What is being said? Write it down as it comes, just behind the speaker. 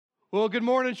Well, good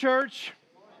morning, church.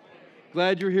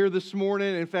 Glad you're here this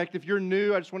morning. In fact, if you're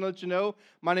new, I just want to let you know,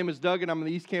 my name is Doug, and I'm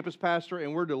the East Campus pastor,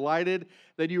 and we're delighted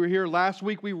that you were here. Last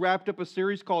week, we wrapped up a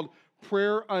series called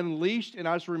Prayer Unleashed, and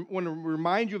I just want to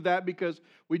remind you of that because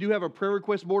we do have a prayer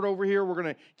request board over here. We're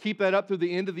going to keep that up through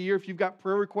the end of the year. If you've got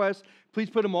prayer requests, please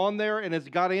put them on there, and as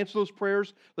God answers those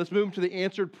prayers, let's move them to the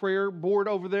answered prayer board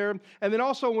over there. And then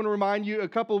also I want to remind you, a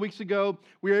couple of weeks ago,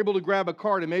 we were able to grab a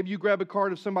card, and maybe you grab a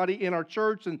card of somebody in our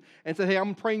church and say, hey,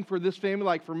 I'm praying for this family,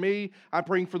 like for me, I'm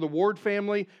praying for the Ward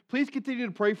family. Please continue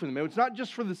to pray for them. It's not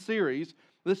just for the series.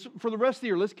 For the rest of the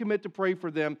year, let's commit to pray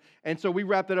for them. And so we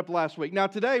wrapped that up last week. Now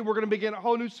today, we're going to begin a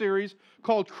whole new series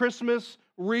called Christmas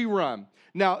Rerun.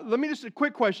 Now, let me just, a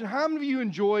quick question. How many of you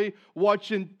enjoy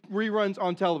watching reruns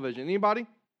on television? Anybody?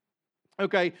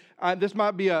 Okay, this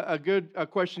might be a good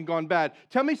question gone bad.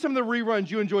 Tell me some of the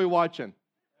reruns you enjoy watching.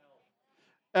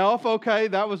 Elf, okay,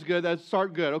 that was good. That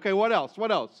start good. Okay, what else?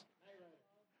 What else?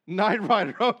 Knight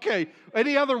Rider, okay.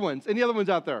 Any other ones? Any other ones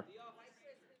out there?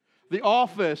 The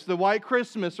Office, the White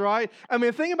Christmas, right? I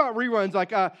mean, the thing about reruns,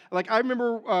 like I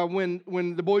remember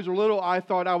when the boys were little, I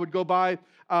thought I would go buy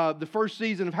the first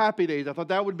season of Happy Days. I thought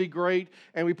that would be great,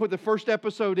 and we put the first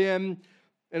episode in,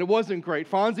 and it wasn't great.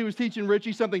 Fonzie was teaching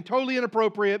Richie something totally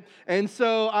inappropriate, and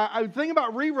so the thing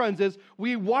about reruns is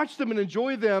we watch them and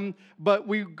enjoy them, but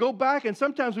we go back, and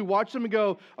sometimes we watch them and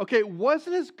go, okay, it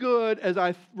wasn't as good as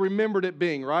I remembered it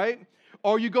being, right?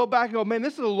 Or you go back and go, man,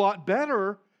 this is a lot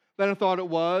better than I thought it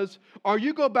was. Or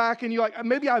you go back and you're like,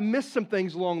 maybe I missed some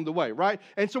things along the way, right?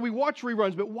 And so we watch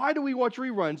reruns, but why do we watch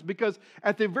reruns? Because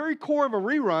at the very core of a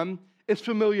rerun is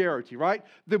familiarity, right?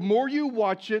 The more you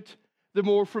watch it, the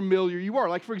more familiar you are.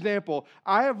 Like, for example,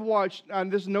 I have watched,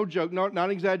 and this is no joke, not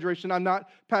an exaggeration, I'm not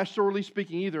pastorally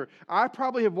speaking either, I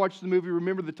probably have watched the movie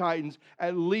Remember the Titans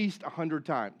at least 100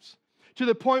 times. To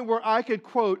the point where I could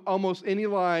quote almost any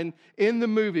line in the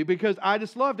movie because I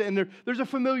just loved it, and there's a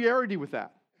familiarity with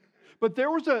that. But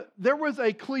there was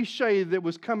a cliche that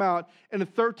was come out in the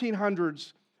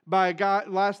 1300s by a guy,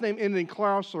 last name ending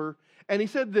Klausler, and he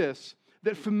said this,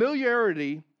 that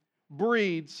familiarity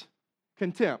breeds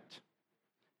contempt.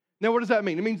 Now, what does that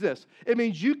mean? It means this. It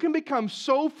means you can become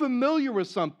so familiar with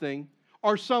something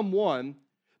or someone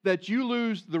that you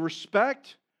lose the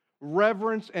respect,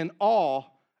 reverence, and awe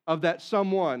of that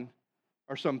someone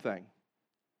or something. And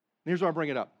here's why I bring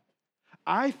it up.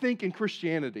 I think in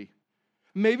Christianity,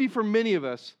 maybe for many of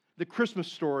us, the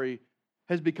Christmas story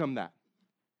has become that.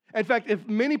 In fact, if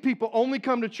many people only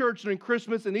come to church during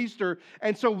Christmas and Easter,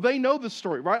 and so they know the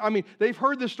story, right? I mean, they've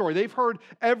heard the story. They've heard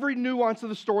every nuance of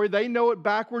the story. They know it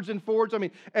backwards and forwards. I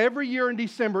mean, every year in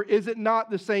December, is it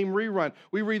not the same rerun?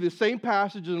 We read the same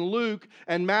passages in Luke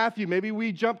and Matthew. Maybe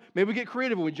we get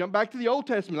creative and we jump back to the Old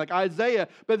Testament, like Isaiah,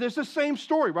 but it's the same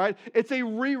story, right? It's a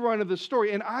rerun of the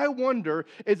story. And I wonder,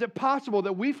 is it possible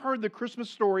that we've heard the Christmas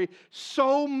story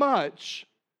so much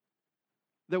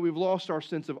that we've lost our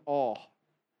sense of awe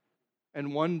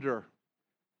and wonder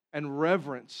and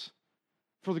reverence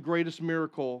for the greatest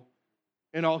miracle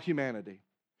in all humanity?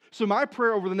 So my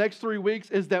prayer over the next 3 weeks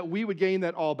is that we would gain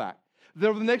that all back. That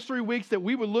over the next 3 weeks that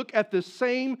we would look at the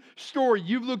same story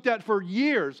you've looked at for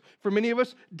years, for many of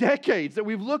us, decades, that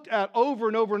we've looked at over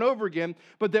and over and over again,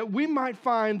 but that we might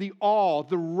find the awe,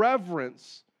 the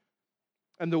reverence,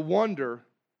 and the wonder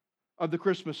of the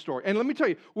Christmas story. And let me tell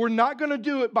you, we're not going to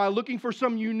do it by looking for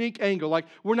some unique angle. Like,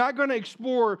 we're not going to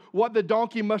explore what the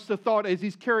donkey must have thought as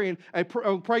he's carrying a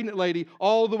pregnant lady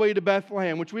all the way to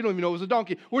Bethlehem, which we don't even know was a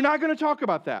donkey. We're not going to talk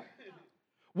about that.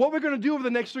 What we're going to do over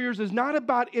the next 3 years is not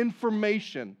about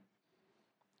information.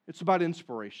 It's about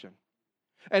inspiration.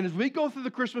 And as we go through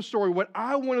the Christmas story, what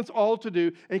I want us all to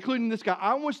do, including this guy,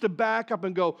 I want us to back up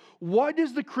and go, what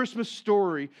does the Christmas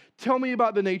story tell me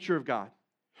about the nature of God?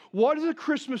 What does a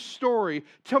Christmas story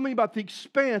tell me about the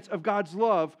expanse of God's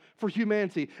love for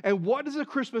humanity? And what does a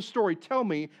Christmas story tell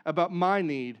me about my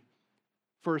need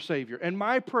for a Savior? And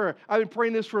my prayer, I've been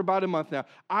praying this for about a month now.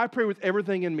 I pray with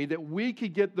everything in me that we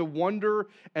could get the wonder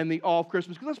and the awe of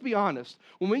Christmas. Because let's be honest,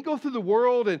 when we go through the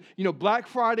world and, Black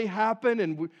Friday happened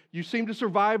and you seem to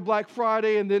survive Black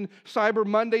Friday, and then Cyber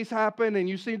Mondays happen and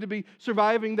you seem to be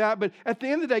surviving that. But at the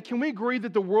end of the day, can we agree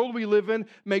that the world we live in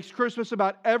makes Christmas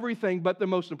about everything but the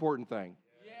most important thing?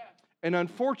 Yeah. And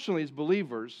unfortunately, as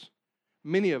believers,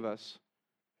 many of us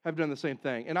have done the same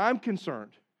thing. And I'm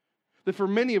concerned that for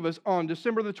many of us on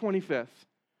December the 25th,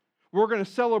 we're going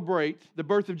to celebrate the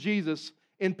birth of Jesus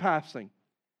in passing.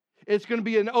 It's going to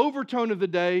be an overtone of the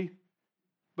day,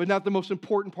 but not the most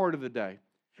important part of the day.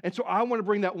 And so I want to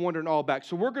bring that wonder and awe back.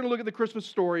 So we're going to look at the Christmas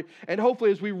story, and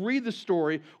hopefully as we read the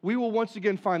story, we will once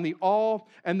again find the awe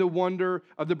and the wonder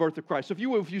of the birth of Christ. So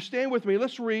if you stand with me,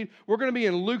 let's read. We're going to be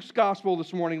in Luke's gospel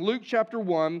this morning, Luke chapter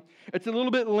 1. It's a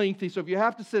little bit lengthy, so if you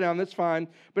have to sit down, that's fine.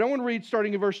 But I want to read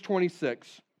starting in verse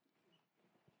 26.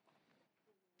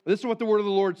 This is what the word of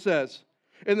the Lord says.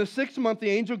 In the 6th month, the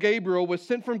angel Gabriel was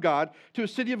sent from God to a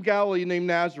city of Galilee named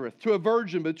Nazareth, to a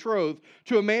virgin betrothed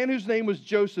to a man whose name was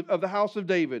Joseph of the house of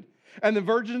David. And the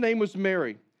virgin's name was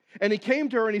Mary. And he came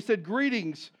to her and he said,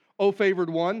 "Greetings, O favored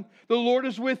one, the Lord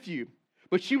is with you."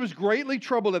 But she was greatly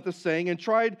troubled at the saying and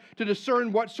tried to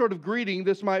discern what sort of greeting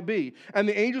this might be. And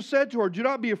the angel said to her, "Do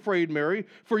not be afraid, Mary,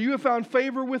 for you have found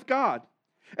favor with God.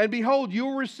 And behold, you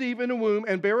will receive in a womb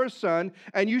and bear a son,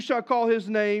 and you shall call his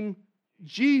name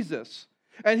Jesus.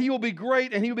 And he will be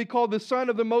great, and he will be called the Son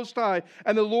of the Most High.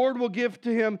 And the Lord will give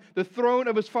to him the throne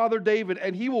of his father David,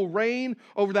 and he will reign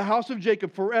over the house of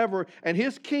Jacob forever, and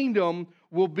his kingdom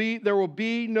there will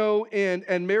be no end."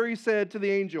 And Mary said to the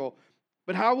angel,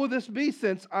 "But how will this be,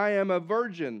 since I am a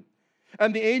virgin?"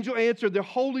 And the angel answered, "The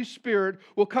Holy Spirit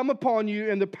will come upon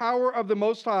you, and the power of the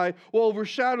Most High will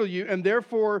overshadow you, and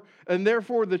therefore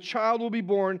the child will be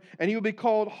born, and he will be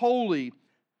called Holy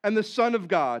and the Son of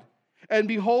God. And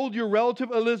behold, your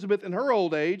relative Elizabeth in her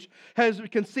old age has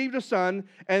conceived a son,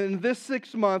 and in this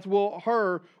 6th month she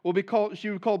will be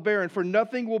called barren, for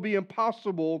nothing will be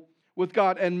impossible with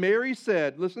God." And Mary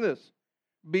said, listen to this,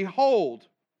 "Behold,"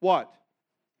 what?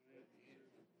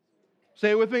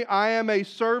 Say it with me. "I am a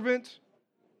servant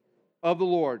of the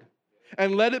Lord,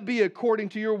 and let it be according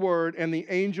to your word." And the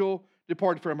angel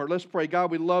departed from her. Let's pray. God,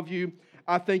 we love you.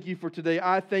 I thank you for today.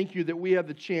 I thank you that we have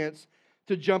the chance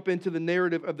to jump into the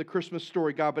narrative of the Christmas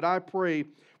story, God. But I pray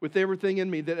with everything in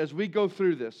me that as we go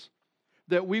through this,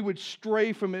 that we would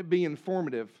stray from it being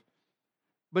informative,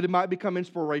 but it might become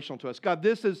inspirational to us. God,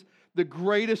 this is the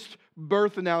greatest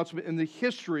birth announcement in the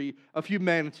history of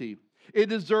humanity. It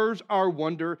deserves our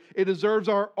wonder. It deserves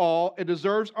our awe. It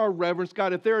deserves our reverence.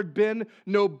 God, if there had been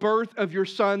no birth of your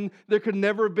Son, there could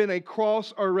never have been a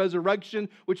cross or resurrection,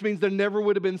 which means there never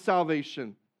would have been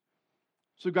salvation.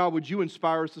 So God, would you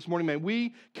inspire us this morning? May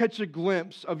we catch a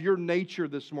glimpse of your nature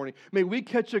this morning. May we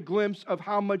catch a glimpse of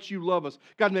how much you love us.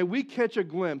 God, may we catch a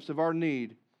glimpse of our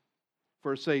need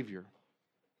for a Savior.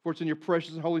 For it's in your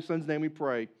precious and holy Son's name we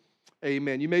pray.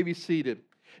 Amen. You may be seated.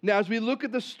 Now, as we look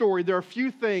at the story, there are a few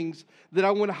things that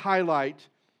I want to highlight,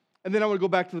 and then I want to go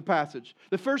back to the passage.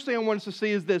 The first thing I want us to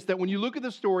see is this, that when you look at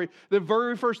the story, the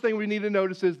very first thing we need to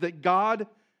notice is that God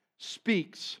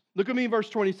speaks. Look at me in verse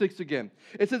 26 again.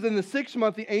 It says, "In the 6th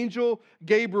month, the angel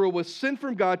Gabriel was sent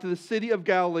from God to the city of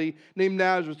Galilee named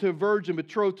Nazareth, to a virgin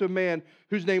betrothed to a man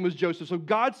whose name was Joseph." So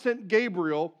God sent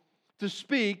Gabriel to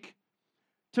speak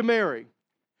to Mary.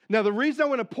 Now, the reason I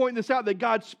want to point this out, that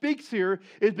God speaks here,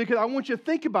 is because I want you to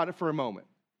think about it for a moment.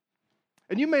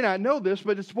 And you may not know this,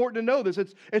 but it's important to know this.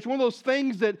 It's one of those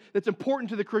things that's important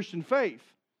to the Christian faith.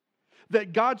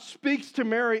 That God speaks to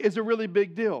Mary is a really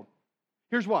big deal.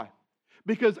 Here's why.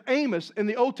 Because Amos, in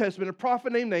the Old Testament, a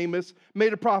prophet named Amos,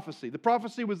 made a prophecy. The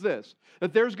prophecy was this,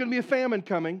 that there's going to be a famine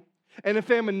coming, and a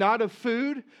famine not of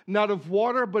food, not of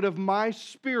water, but of my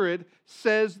Spirit,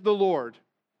 says the Lord.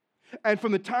 And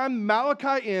from the time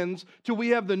Malachi ends till we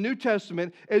have the New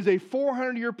Testament is a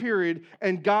 400-year period,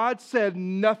 and God said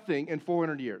nothing in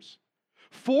 400 years.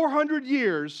 400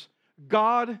 years,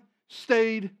 God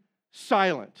stayed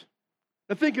silent.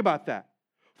 Now think about that.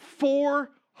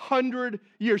 400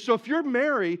 years. So if you're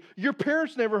Mary, your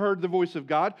parents never heard the voice of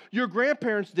God. Your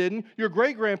grandparents didn't. Your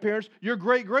great-grandparents, your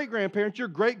great-great-grandparents, your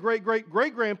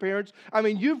great-great-great-great-grandparents. I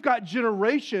mean, you've got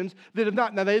generations that have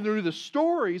not, now they knew the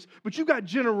stories, but you've got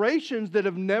generations that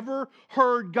have never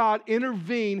heard God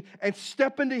intervene and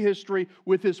step into history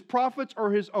with his prophets or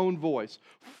his own voice.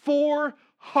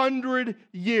 400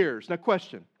 years. Now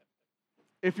question,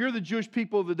 if you're the Jewish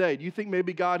people of the day, do you think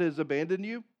maybe God has abandoned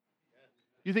you?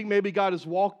 You think maybe God has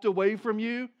walked away from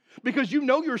you? Because you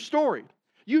know your story.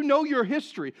 You know your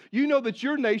history. You know that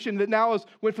your nation that now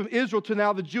went from Israel to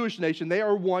now the Jewish nation. They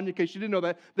are one, in case you didn't know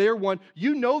that. They are one.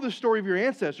 You know the story of your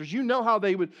ancestors. You know how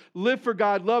they would live for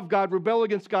God, love God, rebel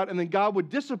against God, and then God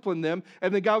would discipline them,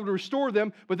 and then God would restore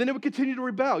them, but then it would continue to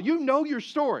rebel. You know your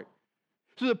story.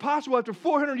 So it's possible after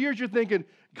 400 years you're thinking,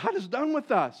 God is done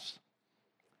with us.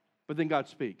 But then God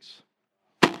speaks.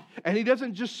 And he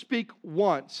doesn't just speak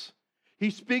once. He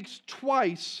speaks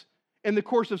twice in the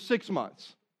course of 6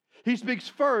 months. He speaks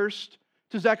first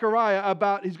to Zechariah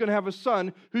about he's going to have a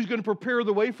son who's going to prepare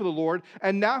the way for the Lord.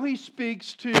 And now he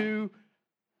speaks to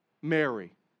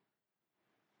Mary.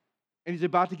 And he's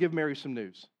about to give Mary some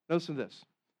news. Now listen to this.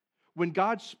 When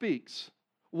God speaks,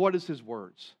 what is his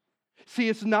words? See,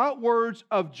 it's not words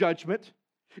of judgment.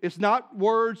 It's not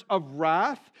words of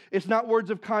wrath. It's not words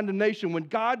of condemnation. When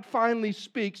God finally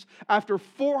speaks after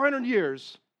 400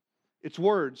 years, it's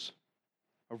words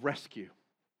of rescue.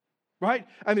 Right?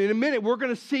 I mean, in a minute, we're going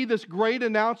to see this great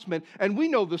announcement, and we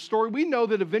know the story. We know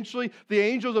that eventually the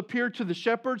angels appear to the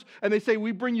shepherds, and they say,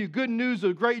 we bring you good news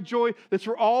of great joy that's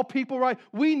for all people, right?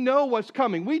 We know what's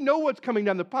coming. We know what's coming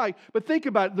down the pike, but think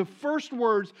about it. The first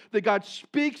words that God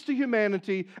speaks to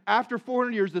humanity after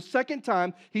 400 years, the second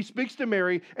time, he speaks to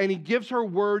Mary, and he gives her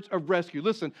words of rescue.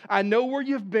 Listen, I know where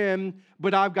you've been,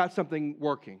 but I've got something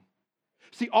working.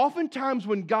 See, oftentimes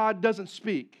when God doesn't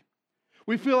speak,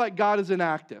 we feel like God is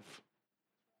inactive.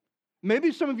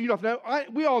 Maybe some of you don't know.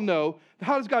 We all know,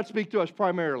 how does God speak to us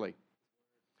primarily?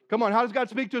 Come on, how does God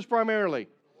speak to us primarily?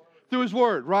 Through his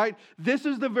word, right? This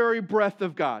is the very breath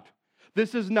of God.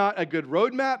 This is not a good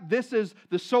roadmap. This is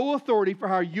the sole authority for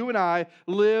how you and I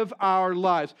live our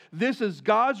lives. This is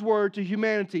God's word to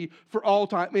humanity for all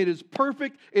time. It is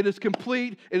perfect. It is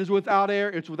complete. It is without error.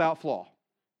 It's without flaw.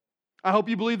 I hope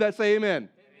you believe that. Say amen.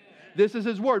 This is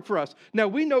his word for us. Now,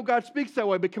 we know God speaks that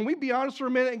way, but can we be honest for a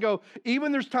minute and go,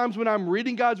 even there's times when I'm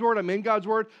reading God's word, I'm in God's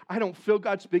word, I don't feel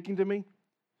God speaking to me.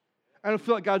 I don't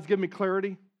feel like God's giving me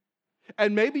clarity.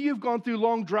 And maybe you've gone through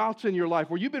long droughts in your life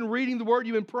where you've been reading the word,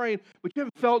 you've been praying, but you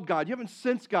haven't felt God. You haven't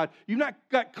sensed God. You've not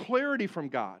got clarity from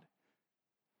God.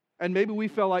 And maybe we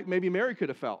felt like maybe Mary could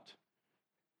have felt.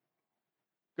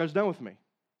 God's done with me.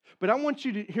 But I want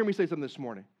you to hear me say something this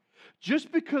morning. Just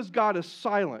because God is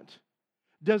silent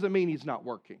doesn't mean he's not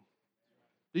working.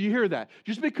 Do you hear that?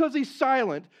 Just because he's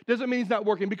silent doesn't mean he's not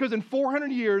working. Because in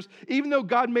 400 years, even though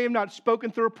God may have not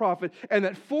spoken through a prophet, and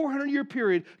that 400-year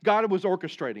period, God was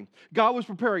orchestrating. God was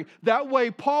preparing. That way,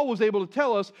 Paul was able to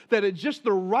tell us that at just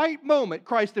the right moment,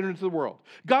 Christ entered into the world.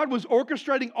 God was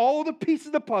orchestrating all the pieces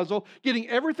of the puzzle, getting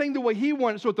everything the way he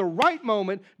wanted, so at the right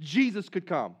moment, Jesus could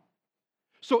come.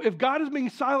 So if God is being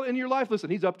silent in your life,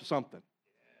 listen, he's up to something.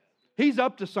 He's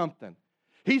up to something.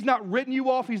 He's not written you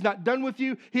off. He's not done with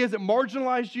you. He hasn't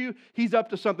marginalized you. He's up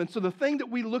to something. So the thing that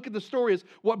we look at the story is,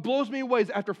 what blows me away is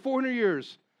after 400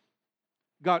 years,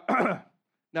 God,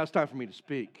 now it's time for me to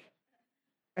speak.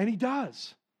 And he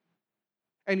does.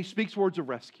 And he speaks words of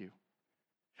rescue.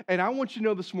 And I want you to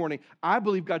know this morning, I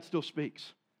believe God still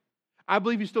speaks. I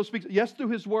believe he still speaks, yes, through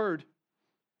his word,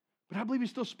 but I believe he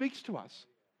still speaks to us.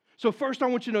 So first I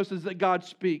want you to notice is that God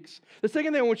speaks. The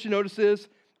second thing I want you to notice is,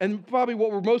 and probably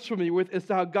what we're most familiar with, is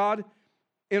how God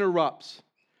interrupts.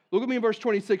 Look at me in verse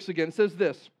 26 again. It says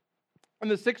this: in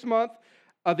the 6th month,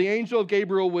 the angel of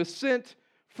Gabriel was sent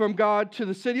from God to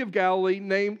the city of Galilee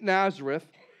named Nazareth,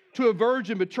 to a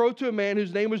virgin betrothed to a man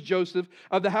whose name was Joseph,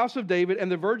 of the house of David,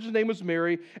 and the virgin's name was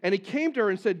Mary. And he came to her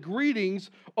and said, "Greetings,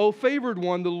 O favored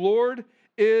one, the Lord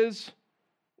is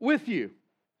with you."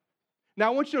 Now,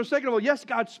 I want you to know, second of all, yes,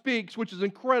 God speaks, which is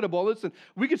incredible. Listen,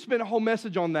 we could spend a whole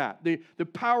message on that, the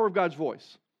power of God's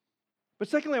voice. But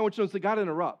secondly, I want you to know that God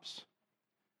interrupts.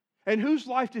 And whose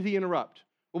life did he interrupt?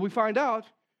 Well, we find out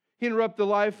he interrupted the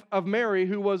life of Mary,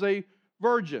 who was a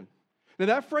virgin. Now,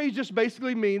 that phrase just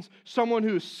basically means someone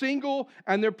who is single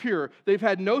and they're pure. They've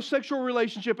had no sexual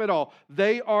relationship at all.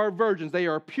 They are virgins. They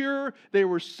are pure. They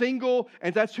were single,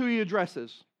 and that's who he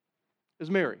addresses,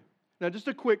 is Mary. Now, just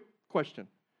a quick question.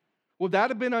 Would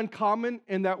that have been uncommon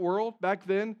in that world back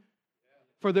then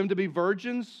for them to be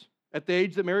virgins at the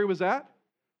age that Mary was at?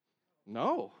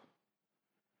 No.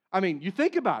 I mean, you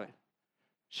think about it.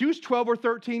 She was 12 or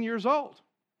 13 years old.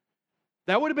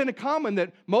 That would have been common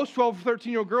that most 12 or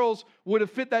 13-year-old girls would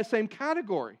have fit that same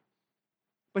category.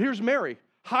 But here's Mary,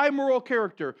 high moral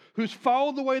character, who's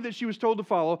followed the way that she was told to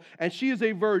follow, and she is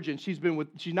a virgin. She's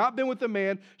not been with a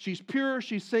man. She's pure.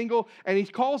 She's single. And he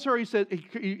calls her. He says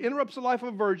he interrupts the life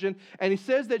of a virgin, and he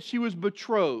says that she was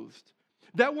betrothed.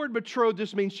 That word betrothed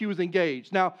just means she was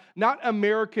engaged. Now, not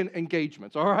American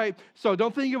engagements, all right? So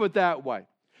don't think of it that way.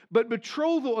 But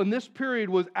betrothal in this period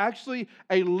was actually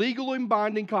a legal and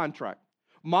binding contract.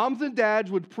 Moms and dads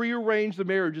would prearrange the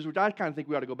marriages, which I kind of think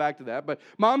we ought to go back to that, but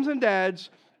moms and dads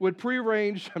would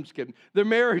prearrange, I'm just kidding, the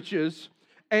marriages,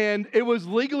 and it was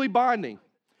legally binding.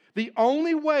 The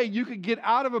only way you could get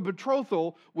out of a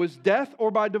betrothal was death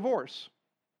or by divorce.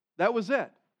 That was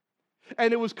it.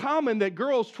 And it was common that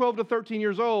girls 12 to 13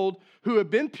 years old who had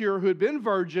been pure, who had been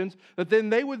virgins, that then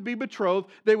they would be betrothed.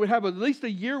 They would have at least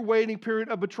a year waiting period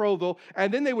of betrothal,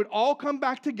 and then they would all come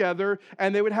back together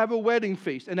and they would have a wedding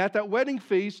feast. And at that wedding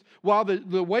feast, while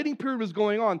the waiting period was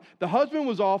going on, the husband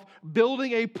was off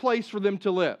building a place for them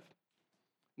to live.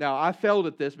 Now, I failed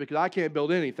at this because I can't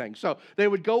build anything. So they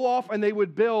would go off and they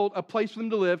would build a place for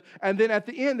them to live. And then at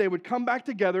the end, they would come back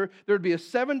together. There would be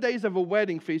 7 days of a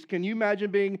wedding feast. Can you imagine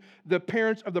being the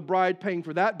parents of the bride paying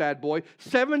for that bad boy?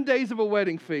 7 days of a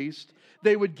wedding feast.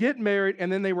 They would get married,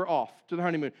 and then they were off to the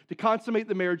honeymoon to consummate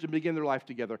the marriage and begin their life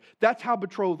together. That's how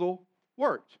betrothal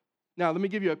worked. Now, let me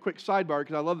give you a quick sidebar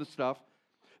because I love this stuff.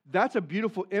 That's a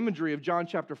beautiful imagery of John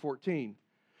chapter 14.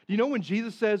 You know when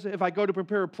Jesus says, if I go to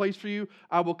prepare a place for you,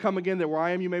 I will come again, that where I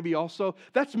am, you may be also?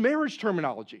 That's marriage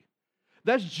terminology.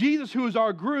 That's Jesus who is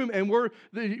our groom, and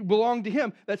we belong to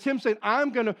him. That's him saying,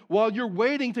 while you're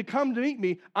waiting to come to meet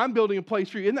me, I'm building a place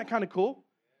for you. Isn't that kind of cool?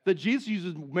 That Jesus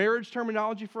uses marriage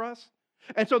terminology for us?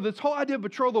 And so this whole idea of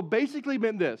betrothal basically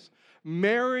meant this.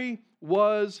 Mary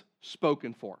was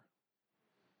spoken for.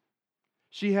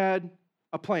 She had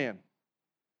a plan,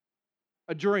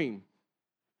 a dream,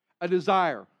 a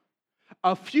desire,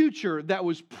 a future that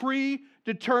was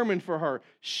predetermined for her.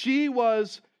 She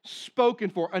was spoken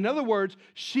for. In other words,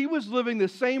 she was living the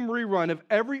same rerun of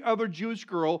every other Jewish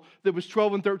girl that was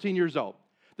 12 and 13 years old.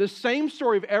 The same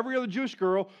story of every other Jewish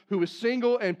girl who was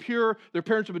single and pure, their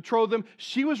parents had betrothed them.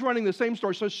 She was running the same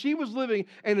story. So she was living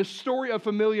in a story of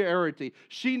familiarity.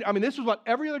 This is what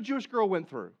every other Jewish girl went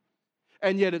through.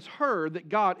 And yet it's her that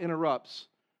God interrupts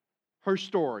her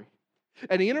story.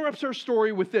 And he interrupts her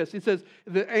story with this. He says,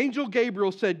 the angel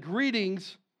Gabriel said,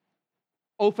 "Greetings,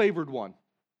 O favored one."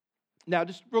 Now,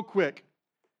 just real quick,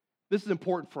 this is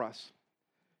important for us.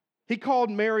 He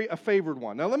called Mary a favored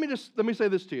one. Now, let me say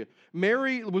this to you.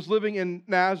 Mary was living in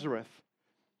Nazareth.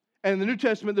 And in the New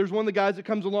Testament, there's one of the guys that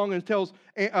comes along and tells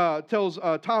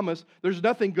Thomas, there's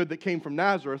nothing good that came from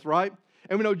Nazareth, right?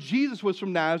 And we know Jesus was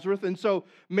from Nazareth, and so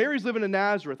Mary's living in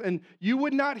Nazareth. And you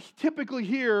would not typically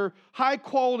hear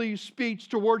high-quality speech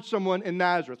towards someone in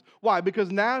Nazareth. Why?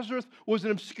 Because Nazareth was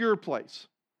an obscure place.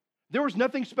 There was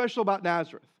nothing special about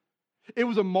Nazareth. It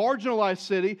was a marginalized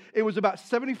city. It was about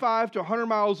 75 to 100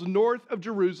 miles north of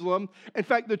Jerusalem. In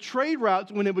fact, the trade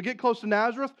routes, when it would get close to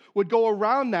Nazareth, would go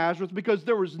around Nazareth because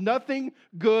there was nothing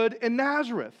good in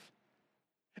Nazareth.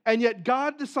 And yet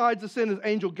God decides to send his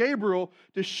angel Gabriel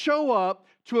to show up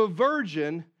to a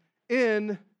virgin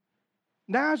in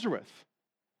Nazareth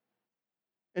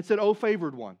and said, "Oh,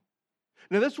 favored one."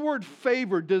 Now, this word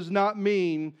favored does not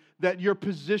mean that you're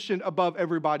positioned above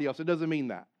everybody else. It doesn't mean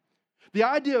that. The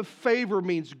idea of favor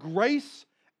means grace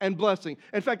and blessing.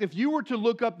 In fact, if you were to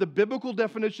look up the biblical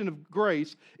definition of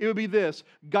grace, it would be this: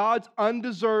 God's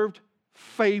undeserved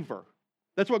favor.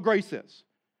 That's what grace is.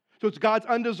 So it's God's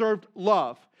undeserved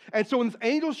love. And so when this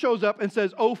angel shows up and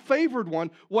says, "Oh, favored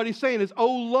one," what he's saying is,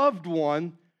 "Oh, loved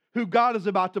one," who God is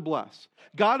about to bless.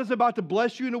 God is about to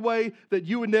bless you in a way that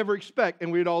you would never expect.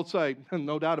 And we'd all say,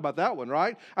 no doubt about that one,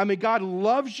 right? God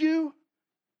loves you,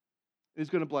 and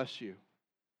he's going to bless you.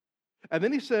 And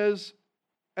then he says,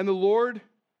 "And the Lord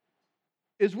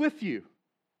is with you."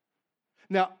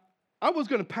 Now, I was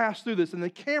going to pass through this, and then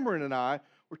Cameron and I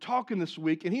were talking this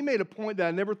week, and he made a point that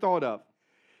I never thought of.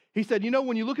 He said,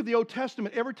 when you look at the Old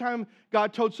Testament, every time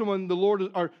God told someone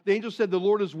the angel said, "The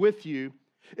Lord is with you,"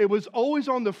 it was always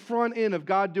on the front end of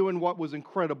God doing what was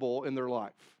incredible in their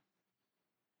life.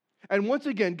 And once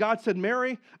again, God said,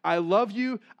 "Mary, I love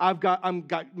you.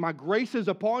 My grace is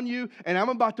upon you, and I'm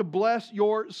about to bless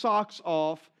your socks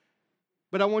off.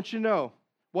 But I want you to know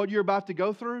what you're about to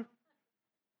go through.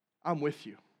 I'm with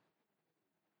you.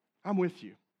 I'm with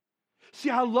you." See,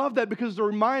 I love that because it's a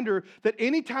reminder that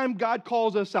anytime God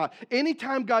calls us out,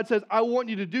 anytime God says, "I want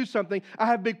you to do something, I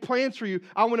have big plans for you,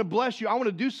 I want to bless you, I want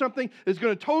to do something that's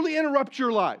going to totally interrupt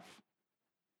your life,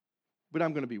 but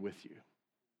I'm going to be with you.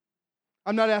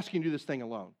 I'm not asking you to do this thing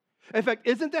alone." In fact,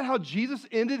 isn't that how Jesus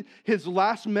ended his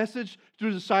last message to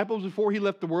his disciples before he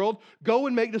left the world? "Go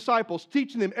and make disciples,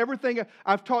 teaching them everything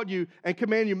I've taught you, and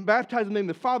command you, baptizing them in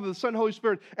the Father, the Son, and Holy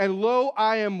Spirit. And lo,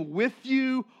 I am with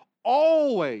you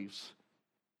always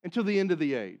until the end of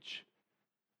the age."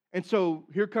 And so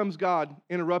here comes God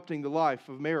interrupting the life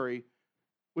of Mary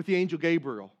with the angel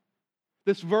Gabriel,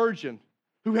 this virgin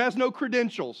who has no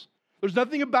credentials. There's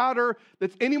nothing about her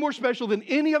that's any more special than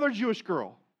any other Jewish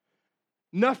girl.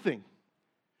 Nothing.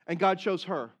 And God shows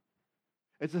her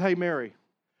and says, "Hey, Mary,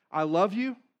 I love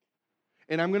you,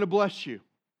 and I'm going to bless you.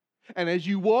 And as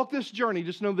you walk this journey,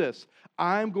 just know this: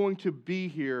 I'm going to be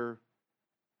here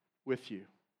with you."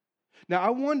 Now,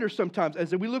 I wonder sometimes,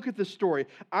 as we look at this story,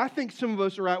 I think some of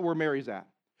us are at where Mary's at.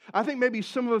 I think maybe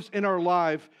some of us in our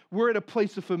life, we're at a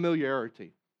place of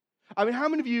familiarity. I mean, how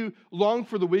many of you long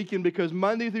for the weekend because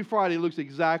Monday through Friday looks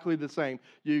exactly the same?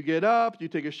 You get up, you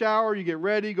take a shower, you get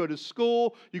ready, go to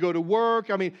school, you go to work.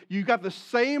 I mean, you got the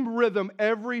same rhythm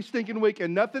every stinking week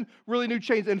and nothing really new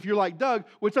changed. And if you're like Doug,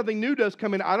 when something new does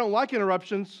come in, I don't like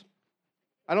interruptions.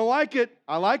 I don't like it.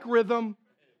 I like rhythm,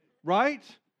 right?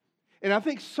 And I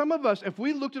think some of us, if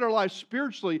we looked at our lives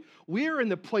spiritually, we are in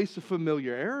the place of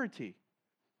familiarity.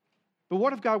 But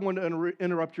what if God wanted to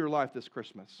interrupt your life this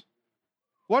Christmas?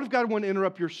 What if God wanted to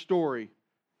interrupt your story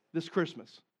this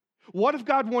Christmas? What if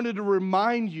God wanted to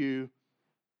remind you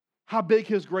how big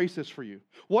His grace is for you?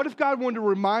 What if God wanted to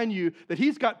remind you that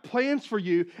He's got plans for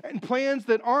you, and plans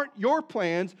that aren't your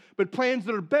plans, but plans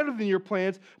that are better than your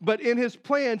plans, but in His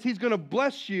plans, He's going to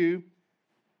bless you,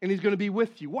 and He's going to be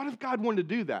with you? What if God wanted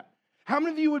to do that? How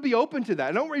many of you would be open to that?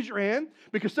 And don't raise your hand,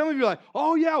 because some of you are like,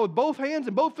 oh yeah, with both hands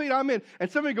and both feet I'm in.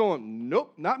 And some of you are going,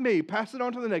 nope, not me. Pass it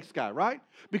on to the next guy, right?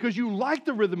 Because you like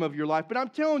the rhythm of your life. But I'm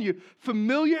telling you,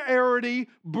 familiarity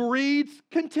breeds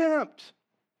contempt.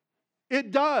 It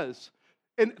does.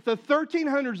 In the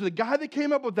 1300s, the guy that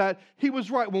came up with that, he was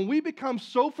right. When we become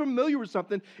so familiar with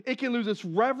something, it can lose its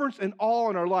reverence and awe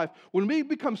in our life. When we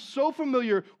become so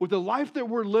familiar with the life that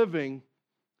we're living,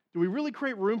 do we really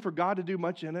create room for God to do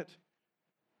much in it?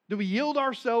 Do we yield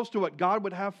ourselves to what God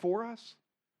would have for us?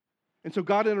 And so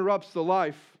God interrupts the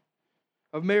life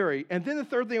of Mary. And then the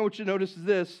third thing I want you to notice is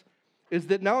this, is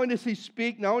that not only does He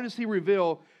speak, not only does He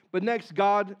reveal, but next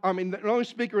not only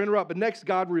speak or interrupt, but next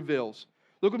God reveals.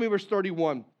 Look with me, verse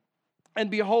 31. And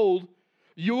behold,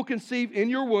 you will conceive in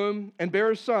your womb and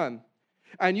bear a son,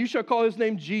 and you shall call his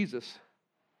name Jesus.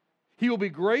 He will be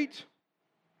great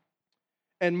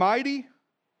and mighty,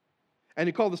 and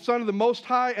he called the Son of the Most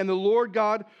High, and the Lord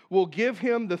God will give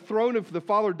him the throne of the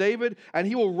father David, and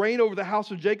he will reign over the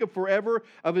house of Jacob forever.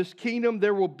 Of his kingdom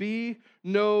there will be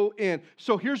no end.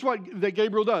 So here's what that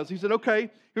Gabriel does. He said, okay,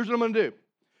 here's what I'm going to do.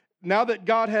 Now that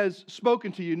God has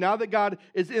spoken to you, now that God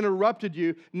has interrupted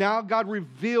you, now God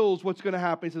reveals what's going to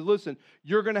happen. He says, listen,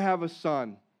 you're going to have a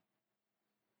son.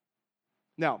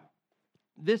 Now,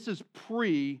 this is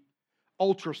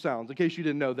pre-ultrasounds, in case you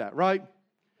didn't know that, right?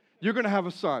 You're going to have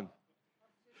a son.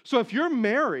 So if you're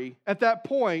Mary at that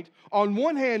point, on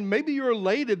one hand, maybe you're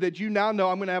elated that you now know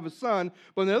I'm going to have a son,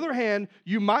 but on the other hand,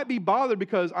 you might be bothered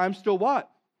because I'm still what?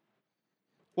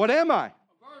 What am I?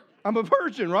 I'm a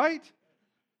virgin, right?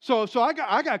 So I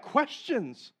got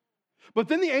questions. But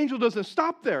then the angel doesn't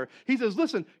stop there. He says,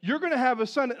 listen, you're going to have a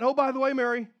son. And oh, by the way,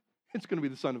 Mary, it's going to be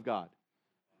the Son of God.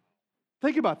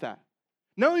 Think about that.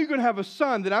 Not only are you going to have a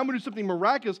son, that I'm going to do something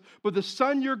miraculous, but the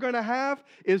son you're going to have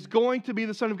is going to be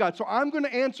the Son of God. So I'm going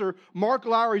to answer Mark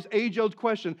Lowry's age-old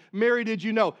question. Mary, did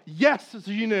you know? Yes,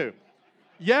 she knew.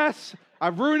 Yes,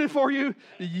 I've ruined it for you.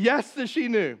 Yes, that she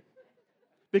knew.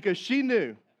 Because she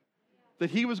knew that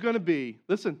he was going to be,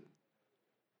 listen,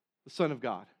 the Son of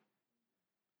God.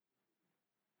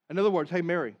 In other words, hey,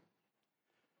 Mary,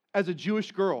 as a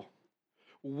Jewish girl,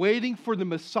 waiting for the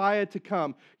Messiah to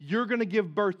come, you're going to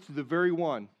give birth to the very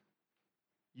one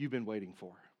you've been waiting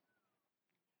for.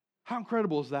 How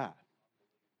incredible is that?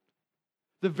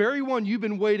 The very one you've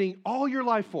been waiting all your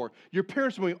life for, your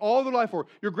parents were waiting all their life for,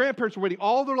 your grandparents were waiting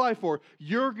all their life for,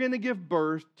 you're going to give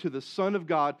birth to the Son of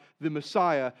God, the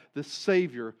Messiah, the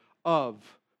Savior of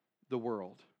the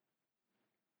world.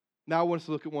 Now I want us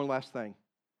to look at one last thing,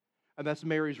 and that's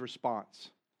Mary's response.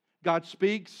 God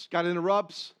speaks, God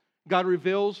interrupts, God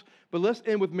reveals, but let's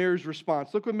end with Mary's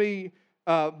response. Look with me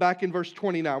back in verse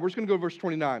 29. We're just going to go to verse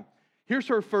 29. Here's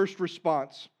her first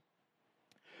response.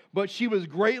 But she was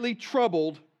greatly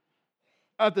troubled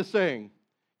at the saying.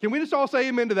 Can we just all say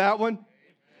amen to that one?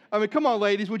 I mean, come on,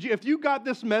 ladies. If you got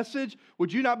this message,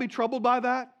 would you not be troubled by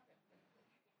that?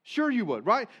 Sure you would,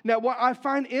 right? Now, what I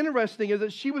find interesting is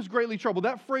that she was greatly troubled.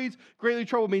 That phrase, greatly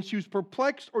troubled, means she was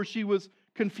perplexed or she was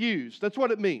confused. That's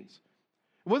what it means.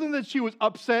 It wasn't that she was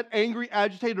upset, angry,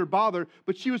 agitated, or bothered,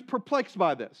 but she was perplexed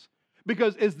by this.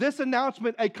 Because is this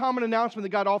announcement a common announcement that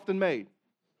God often made?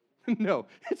 No,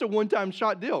 it's a one-time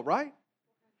shot deal, right?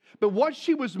 But what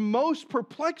she was most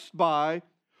perplexed by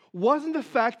wasn't the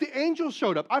fact the angel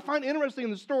showed up. I find interesting in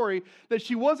the story that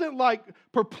she wasn't like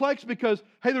perplexed because,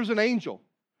 hey, there's an angel.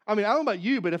 I mean, I don't know about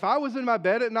you, but if I was in my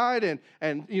bed at night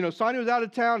and Sonia was out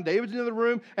of town, David's in the other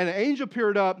room, and an angel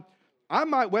appeared up, I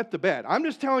might wet the bed. I'm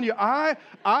just telling you,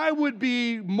 I would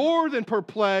be more than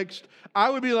perplexed. I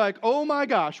would be like, oh my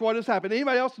gosh, what has happened?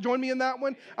 Anybody else join me in that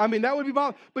one? I mean, that would be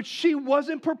bothered. But she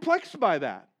wasn't perplexed by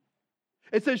that.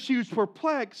 It says she was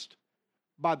perplexed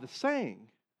by the saying.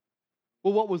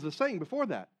 Well, what was the saying before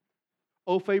that?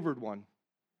 Oh, favored one,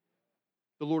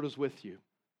 the Lord is with you.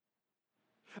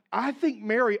 I think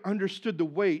Mary understood the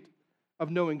weight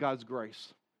of knowing God's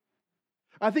grace.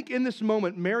 I think in this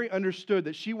moment, Mary understood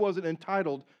that she wasn't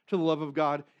entitled to the love of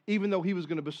God, even though He was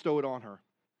going to bestow it on her.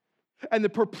 And the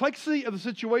perplexity of the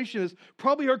situation is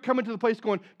probably her coming to the place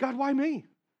going, God, why me?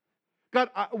 God,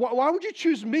 why would you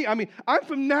choose me? I mean, I'm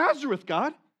from Nazareth,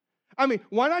 God. I mean,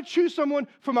 why not choose someone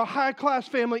from a high-class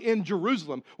family in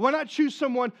Jerusalem? Why not choose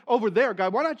someone over there,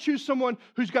 God? Why not choose someone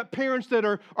who's got parents that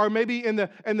are maybe in the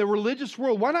religious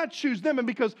world? Why not choose them? And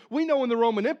because we know in the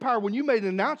Roman Empire, when you made an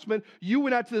announcement, you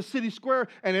went out to the city square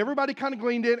and everybody kind of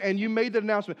gleaned in and you made that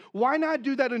announcement. Why not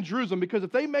do that in Jerusalem? Because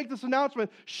if they make this announcement,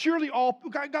 surely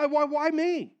God, why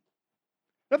me?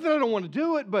 Not that I don't want to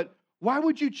do it, but why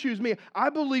would you choose me? I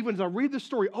believe as I read this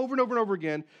story over and over and over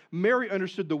again, Mary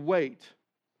understood the weight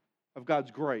of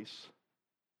God's grace,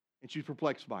 and she's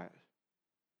perplexed by it.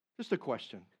 Just a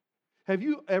question. Have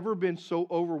you ever been so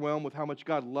overwhelmed with how much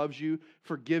God loves you,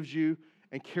 forgives you,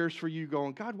 and cares for you,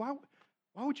 going, God, why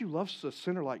would you love a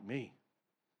sinner like me?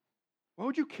 Why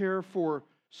would you care for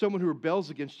someone who rebels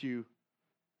against you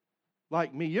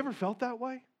like me? You ever felt that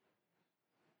way?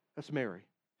 That's Mary.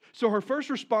 So her first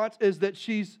response is that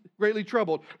she's greatly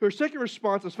troubled. Her second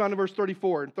response is found in verse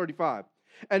 34 and 35.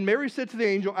 And Mary said to the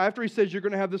angel, after he says, you're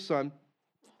going to have this son,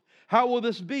 how will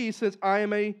this be since I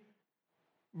am a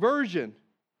virgin?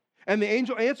 And the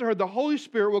angel answered her, the Holy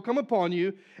Spirit will come upon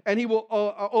you, and he will,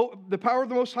 the power of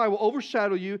the Most High will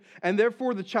overshadow you, and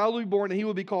therefore the child will be born, and he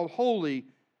will be called Holy,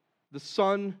 the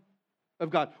Son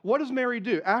of God. What does Mary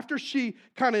do? After she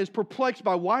kind of is perplexed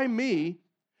by why me,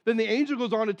 then the angel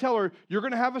goes on to tell her, you're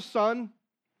going to have a son.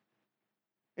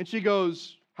 And she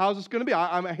goes, how's this going to be?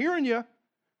 I'm hearing you.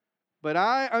 But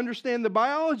I understand the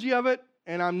biology of it,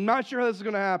 and I'm not sure how this is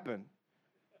going to happen.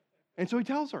 And so he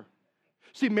tells her.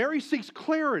 See, Mary seeks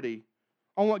clarity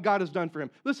on what God has done for him.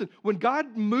 Listen, when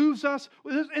God moves us,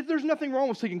 there's nothing wrong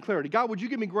with seeking clarity. God, would you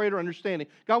give me greater understanding?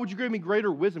 God, would you give me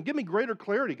greater wisdom? Give me greater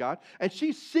clarity, God. And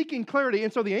she's seeking clarity.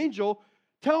 And so the angel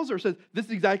tells her, says, this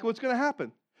is exactly what's going to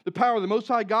happen. The power of the Most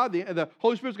High God, the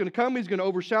Holy Spirit is going to come. He's going to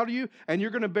overshadow you, and you're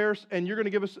going to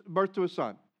give us birth to a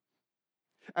son.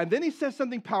 And then he says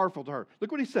something powerful to her.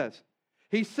 Look what he says.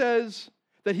 He says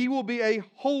that he will be a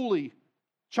holy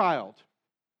child.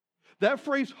 That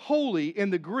phrase holy in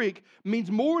the Greek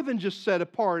means more than just set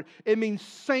apart. It means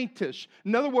saintish.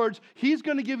 In other words, he's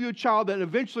going to give you a child that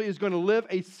eventually is going to live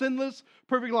a sinless,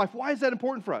 perfect life. Why is that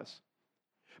important for us?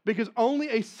 Because only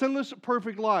a sinless,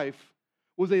 perfect life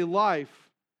was a life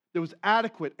that was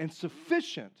adequate and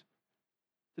sufficient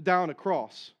to die on a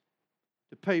cross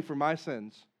to pay for my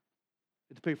sins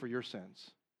and to pay for your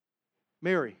sins.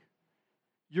 Mary,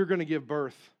 you're going to give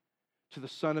birth to the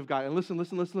Son of God. And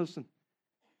listen.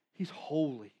 He's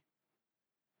holy.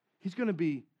 He's going to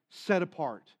be set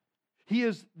apart. He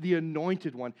is the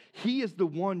anointed one. He is the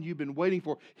one you've been waiting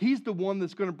for. He's the one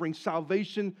that's going to bring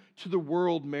salvation to the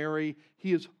world, Mary.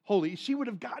 He is holy. She would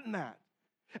have gotten that.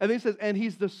 And then he says, and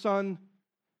he's the Son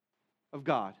of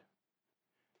God.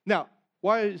 Now,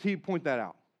 why does he point that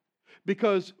out?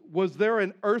 Because was there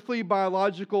an earthly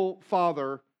biological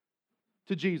father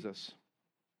to Jesus?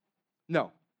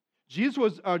 No.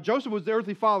 Joseph was the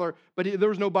earthly father, but there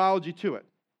was no biology to it.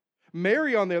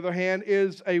 Mary, on the other hand,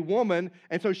 is a woman,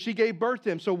 and so she gave birth to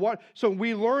him. So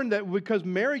we learned that because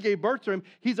Mary gave birth to him,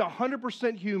 he's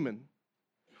 100% human.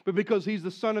 But because he's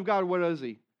the Son of God, what is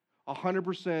he?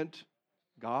 100%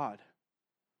 God.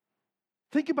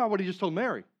 Think about what he just told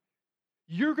Mary.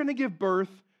 You're going to give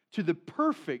birth to the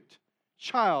perfect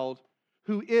child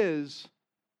who is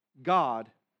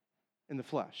God in the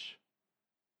flesh.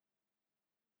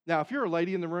 Now, if you're a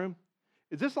lady in the room,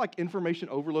 is this like information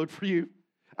overload for you?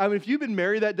 I mean, if you've been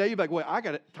married that day, you're like, wait,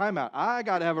 time out. I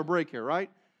got to have a break here, right?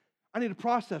 I need to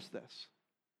process this.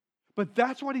 But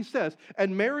that's what he says.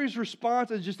 And Mary's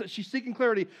response is just that she's seeking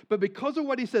clarity. But because of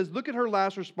what he says, look at her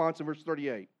last response in verse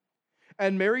 38.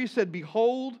 And Mary said,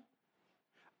 behold,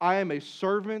 I am a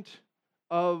servant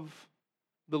of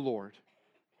the Lord.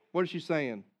 What is she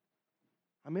saying?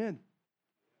 I'm in.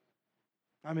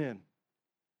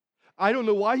 I don't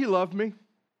know why you loved me.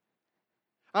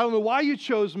 I don't know why you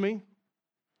chose me.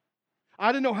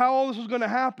 I didn't know how all this was going to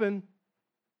happen.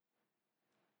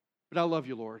 But I love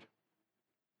you, Lord.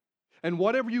 And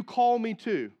whatever you call me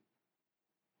to,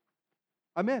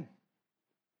 I'm in.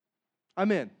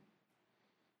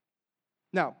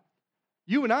 Now,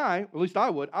 you and I, at least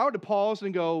I would have paused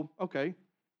and go, okay,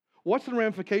 what's the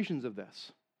ramifications of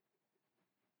this?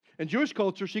 In Jewish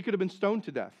culture, she could have been stoned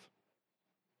to death.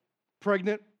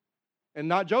 Pregnant, and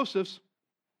not Joseph's,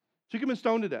 she could have been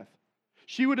stoned to death.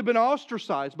 She would have been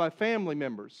ostracized by family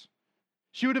members.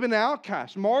 She would have been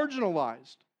outcast,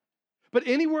 marginalized. But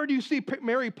anywhere do you see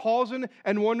Mary pausing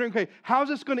and wondering, okay, how's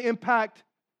this going to impact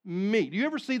me? Do you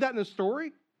ever see that in the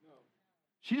story? No.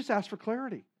 She just asked for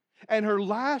clarity. And her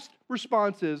last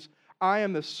response is, I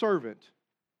am the servant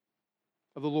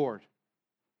of the Lord.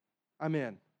 I'm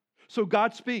in. So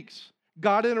God speaks.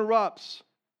 God interrupts.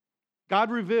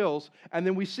 God reveals. And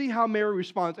then we see how Mary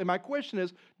responds. And my question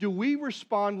is, do we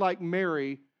respond like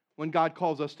Mary when God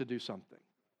calls us to do something?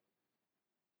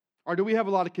 Or do we have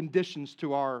a lot of conditions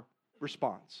to our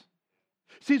response?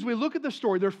 See, as we look at the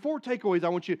story, there are 4 takeaways I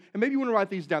want you, and maybe you want to write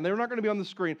these down. They're not going to be on the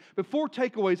screen, but 4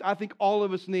 takeaways I think all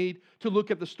of us need to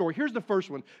look at the story. Here's the first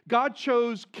one. God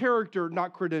chose character,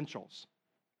 not credentials.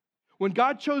 When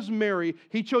God chose Mary,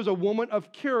 He chose a woman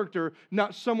of character,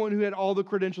 not someone who had all the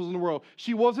credentials in the world.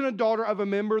 She wasn't a daughter of a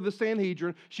member of the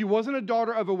Sanhedrin. She wasn't a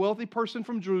daughter of a wealthy person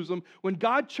from Jerusalem. When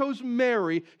God chose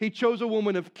Mary, He chose a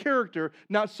woman of character,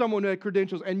 not someone who had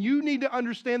credentials. And you need to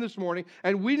understand this morning,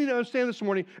 and we need to understand this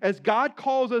morning, as God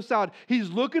calls us out, He's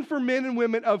looking for men and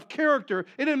women of character.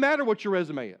 It doesn't matter what your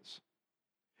resume is.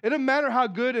 It doesn't matter how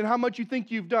good and how much you think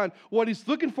you've done. What He's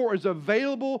looking for is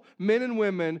available men and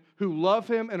women who love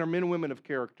Him and are men and women of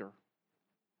character.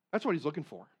 That's what He's looking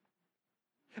for.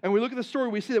 And we look at the story,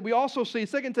 we see that we also see,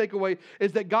 second takeaway,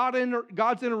 is that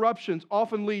God's interruptions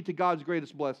often lead to God's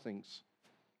greatest blessings.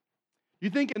 You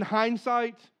think in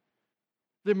hindsight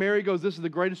that Mary goes, this is the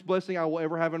greatest blessing I will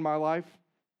ever have in my life?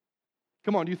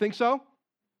 Come on, do you think so?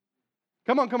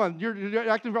 Come on. You're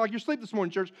acting like you're asleep this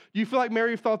morning, church. Do you feel like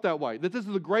Mary thought that way? That this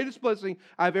is the greatest blessing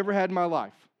I've ever had in my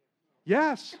life?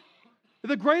 Yes.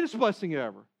 The greatest blessing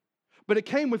ever. But it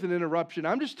came with an interruption.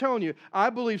 I'm just telling you, I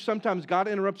believe sometimes God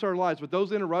interrupts our lives, but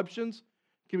those interruptions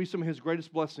can be some of His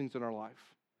greatest blessings in our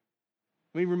life.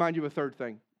 Let me remind you of a third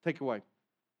thing. Take away.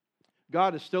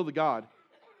 God is still the God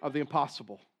of the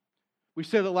impossible. We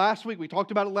said it last week. We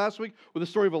talked about it last week with the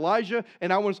story of Elijah.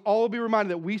 And I want us all to be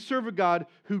reminded that we serve a God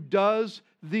who does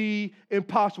the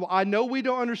impossible. I know we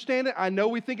don't understand it. I know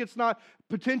we think it's not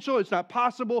potential. It's not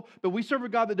possible. But we serve a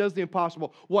God that does the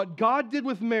impossible. What God did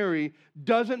with Mary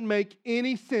doesn't make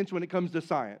any sense when it comes to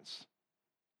science.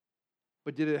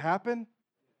 But did it happen?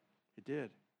 It did.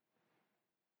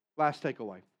 Last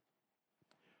takeaway.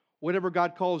 Whatever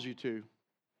God calls you to,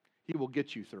 He will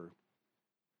get you through.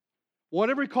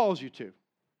 Whatever He calls you to,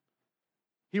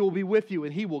 He will be with you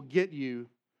and He will get you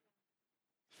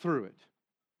through it.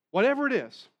 Whatever it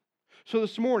is. So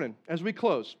this morning, as we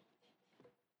close,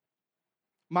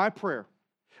 my prayer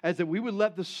is that we would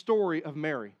let the story of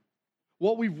Mary,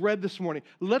 what we've read this morning,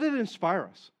 let it inspire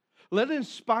us. Let it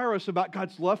inspire us about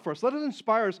God's love for us. Let it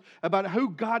inspire us about who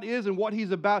God is and what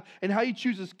He's about and how He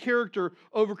chooses character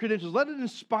over credentials. Let it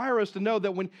inspire us to know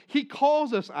that when He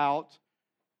calls us out,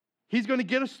 He's going to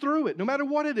get us through it, no matter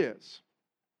what it is.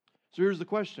 So here's the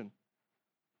question.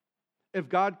 If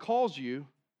God calls you,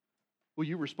 will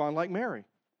you respond like Mary?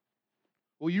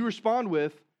 Will you respond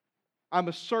with, I'm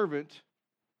a servant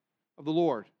of the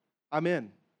Lord. I'm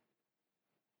in.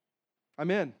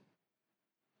 I'm in.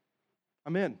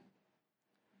 I'm in.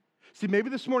 See, maybe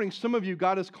this morning, some of you,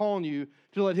 God is calling you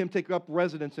to let Him take up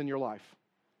residence in your life.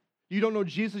 You don't know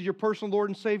Jesus, your personal Lord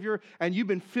and Savior, and you've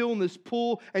been feeling this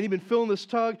pull, and you've been feeling this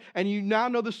tug, and you now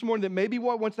know this morning that maybe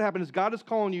what wants to happen is God is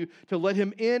calling you to let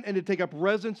Him in and to take up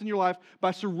residence in your life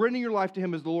by surrendering your life to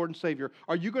Him as the Lord and Savior.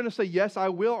 Are you going to say, yes, I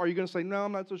will, or are you going to say, no,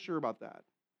 I'm not so sure about that?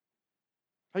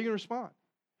 How are you going to respond?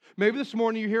 Maybe this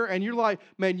morning you're here and you're like,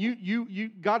 man,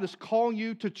 God is calling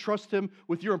you to trust Him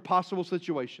with your impossible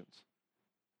situations.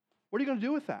 What are you going to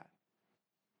do with that?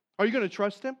 Are you going to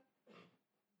trust Him?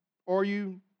 Or are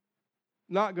you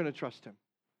not going to trust Him?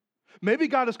 Maybe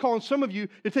God is calling some of you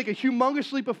to take a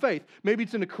humongous leap of faith. Maybe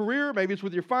it's in a career, maybe it's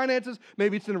with your finances,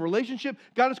 maybe it's in a relationship.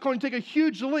 God is calling you to take a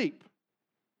huge leap.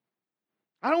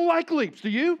 I don't like leaps, do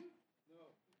you? No.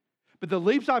 But the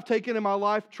leaps I've taken in my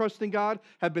life, trusting God,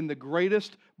 have been the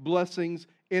greatest blessings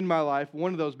in my life.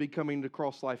 One of those becoming to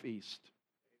Cross Life East.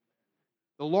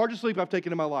 The largest leap I've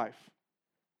taken in my life,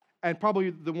 and probably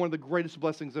one of the greatest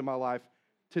blessings in my life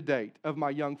to date of my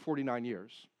young 49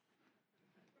 years.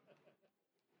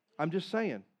 I'm just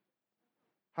saying,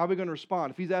 how are we going to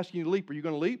respond? If He's asking you to leap, are you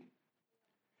going to leap?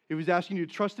 If He's asking you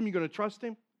to trust Him, you're going to trust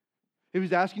Him? If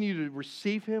He's asking you to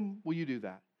receive Him, will you do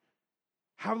that?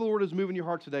 How the Lord is moving your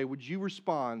heart today, would you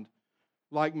respond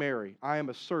like Mary? I am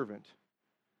a servant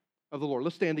of the Lord.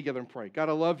 Let's stand together and pray. God,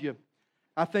 I love You.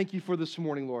 I thank You for this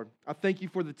morning, Lord. I thank You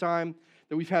for the time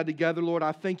that we've had together, Lord.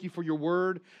 I thank You for Your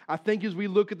word. I think as we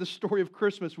look at the story of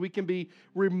Christmas, we can be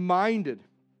reminded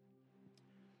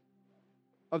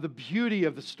of the beauty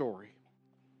of the story.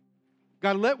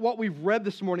 God, let what we've read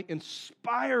this morning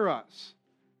inspire us.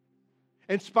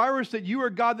 Inspire us that You are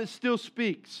God that still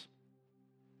speaks.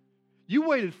 You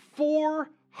waited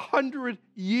 400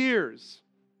 years.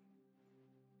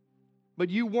 But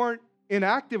you weren't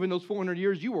inactive in those 400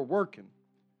 years. You were working.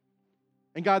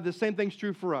 And God, the same thing's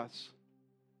true for us.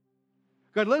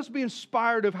 God, let us be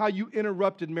inspired of how you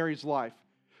interrupted Mary's life.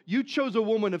 You chose a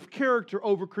woman of character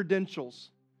over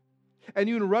credentials. And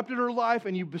you interrupted her life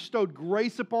and you bestowed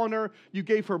grace upon her. You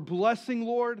gave her blessing,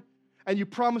 Lord. And you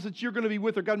promised that you're going to be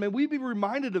with her. God, may we be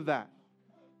reminded of that.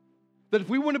 That if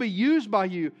we want to be used by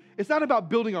you, it's not about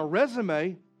building our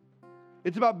resume.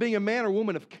 It's about being a man or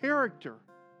woman of character.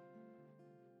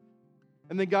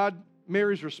 And then God,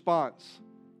 Mary's response.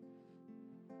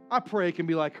 I pray it can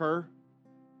be like her.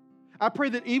 I pray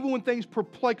that even when things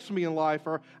perplex me in life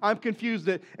or I'm confused,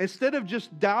 that instead of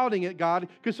just doubting it, God,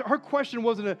 because her question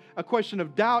wasn't a question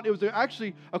of doubt, it was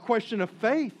actually a question of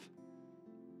faith.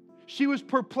 She was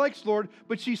perplexed, Lord,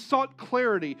 but she sought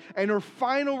clarity. And her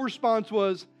final response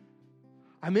was,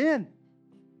 I'm in.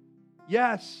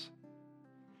 Yes.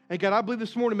 And God, I believe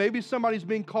this morning maybe somebody's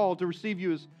being called to receive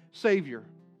you as Savior.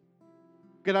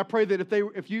 God, I pray that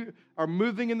if you are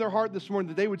moving in their heart this morning,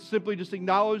 that they would simply just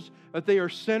acknowledge that they are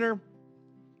a sinner.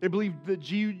 They believe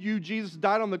that you, Jesus,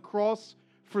 died on the cross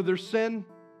for their sin.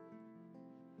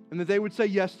 And that they would say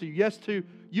yes to you. Yes to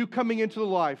you coming into the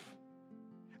life.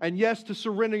 And yes to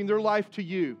surrendering their life to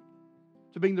you.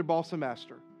 To being their boss and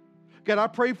master. God, I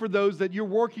pray for those that you're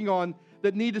working on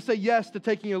that need to say yes to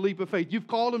taking a leap of faith. You've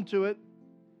called them to it.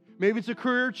 Maybe it's a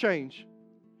career change.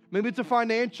 Maybe it's a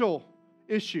financial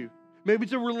issue. Maybe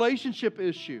it's a relationship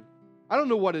issue. I don't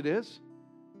know what it is.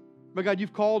 But God,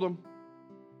 you've called them.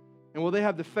 And will they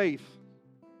have the faith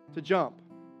to jump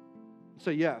and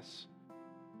say yes?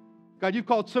 God, you've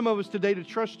called some of us today to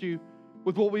trust you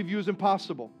with what we view as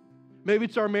impossible. Maybe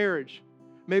it's our marriage.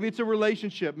 Maybe it's a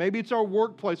relationship. Maybe it's our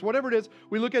workplace. Whatever it is,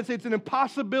 we look at it and say it's an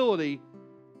impossibility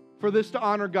for this to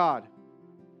honor God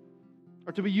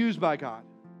or to be used by God.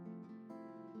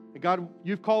 And God,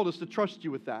 you've called us to trust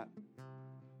you with that.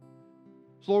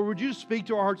 So Lord, would you speak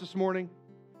to our hearts this morning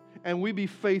and we be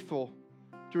faithful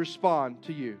to respond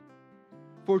to you.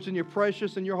 For it's in your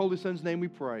precious and your holy Son's name we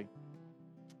pray.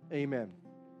 Amen.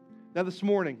 Now this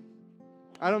morning,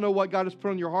 I don't know what God has put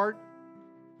on your heart.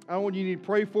 I don't know what you need to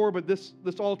pray for, but this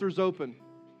altar is open.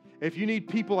 If you need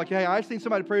people like, hey, I just need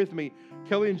somebody to pray with me.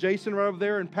 Kelly and Jason right over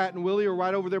there and Pat and Willie are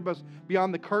right over there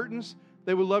beyond the curtains.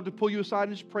 They would love to pull you aside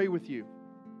and just pray with you.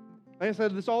 Like I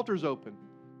said, this altar is open.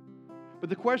 But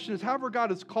the question is, however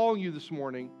God is calling you this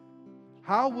morning,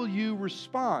 how will you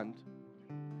respond?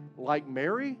 Like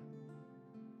Mary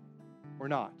or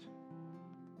not?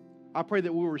 I pray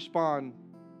that we'll respond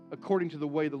according to the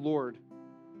way the Lord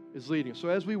is leading. So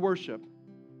as we worship,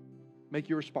 make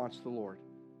your response to the Lord.